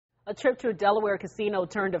A trip to a Delaware casino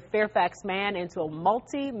turned a Fairfax man into a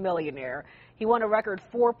multi-millionaire. He won a record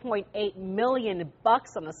 $4.8 million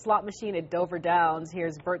on the slot machine at Dover Downs.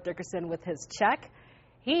 Here's Bert Dickerson with his check.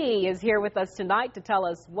 He is here with us tonight to tell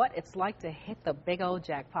us what it's like to hit the big old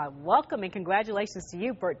jackpot. Welcome and congratulations to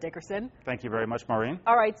you, Bert Dickerson. Thank you very much, Maureen.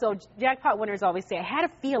 All right, so jackpot winners always say, I had a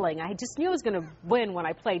feeling. I just knew I was going to win when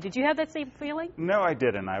I played. Did you have that same feeling? No, I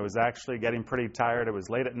didn't. I was actually getting pretty tired. It was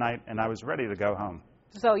late at night, and I was ready to go home.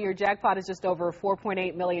 So your jackpot is just over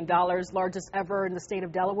 $4.8 million, largest ever in the state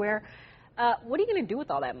of Delaware. What are you going to do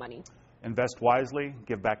with all that money? Invest wisely,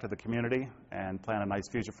 give back to the community, and plan a nice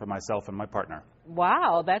future for myself and my partner.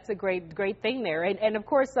 Wow, that's a great thing there. And of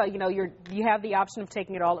course, you know, you have the option of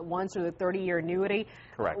taking it all at once or the 30-year annuity.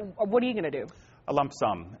 Correct. What are you going to do? A lump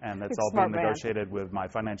sum, and that's all being negotiated with my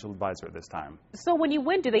financial advisor this time. So when you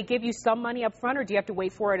win, do they give you some money up front, or do you have to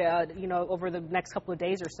wait for it, you know, over the next couple of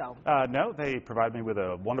days or so? No, they provide me with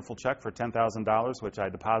a wonderful check for $10,000, which I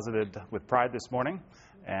deposited with pride this morning,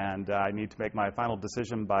 and I need to make my final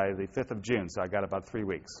decision by the 5th of June, so I got about 3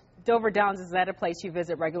 weeks. Dover Downs, is that a place you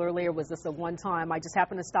visit regularly, or was this a one-time, I just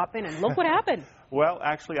happened to stop in and look what happened? Well,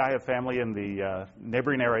 actually, I have family in the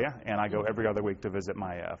neighboring area, and I go every other week to visit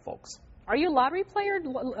my folks. Are you a lottery player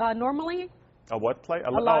normally? A what play?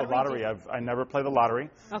 A lottery. Lottery. I never play the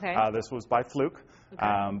lottery. Okay. This was by fluke.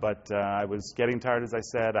 Okay. But I was getting tired, as I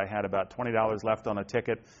said. I had about $20 left on a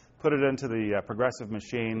ticket. Put it into the progressive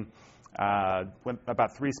machine. Went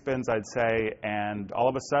about 3 spins, I'd say, and all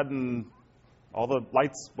of a sudden, all the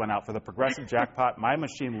lights went out for the progressive jackpot. My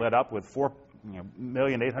machine lit up with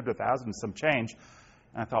 $4,800,000 some change.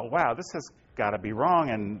 And I thought, wow, this has got to be wrong.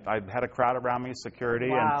 And I had a crowd around me, security.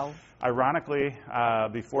 Wow. And ironically,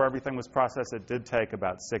 before everything was processed, it did take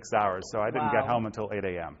about 6 hours. So I didn't get home until 8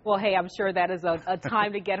 a.m. Well, hey, I'm sure that is a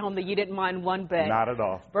time to get home that you didn't mind one bit. Not at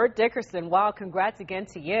all. Bert Dickerson, wow, congrats again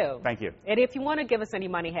to you. Thank you. And if you want to give us any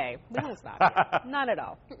money, hey, we won't stop you. Not at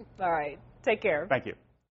all. All right. Take care. Thank you.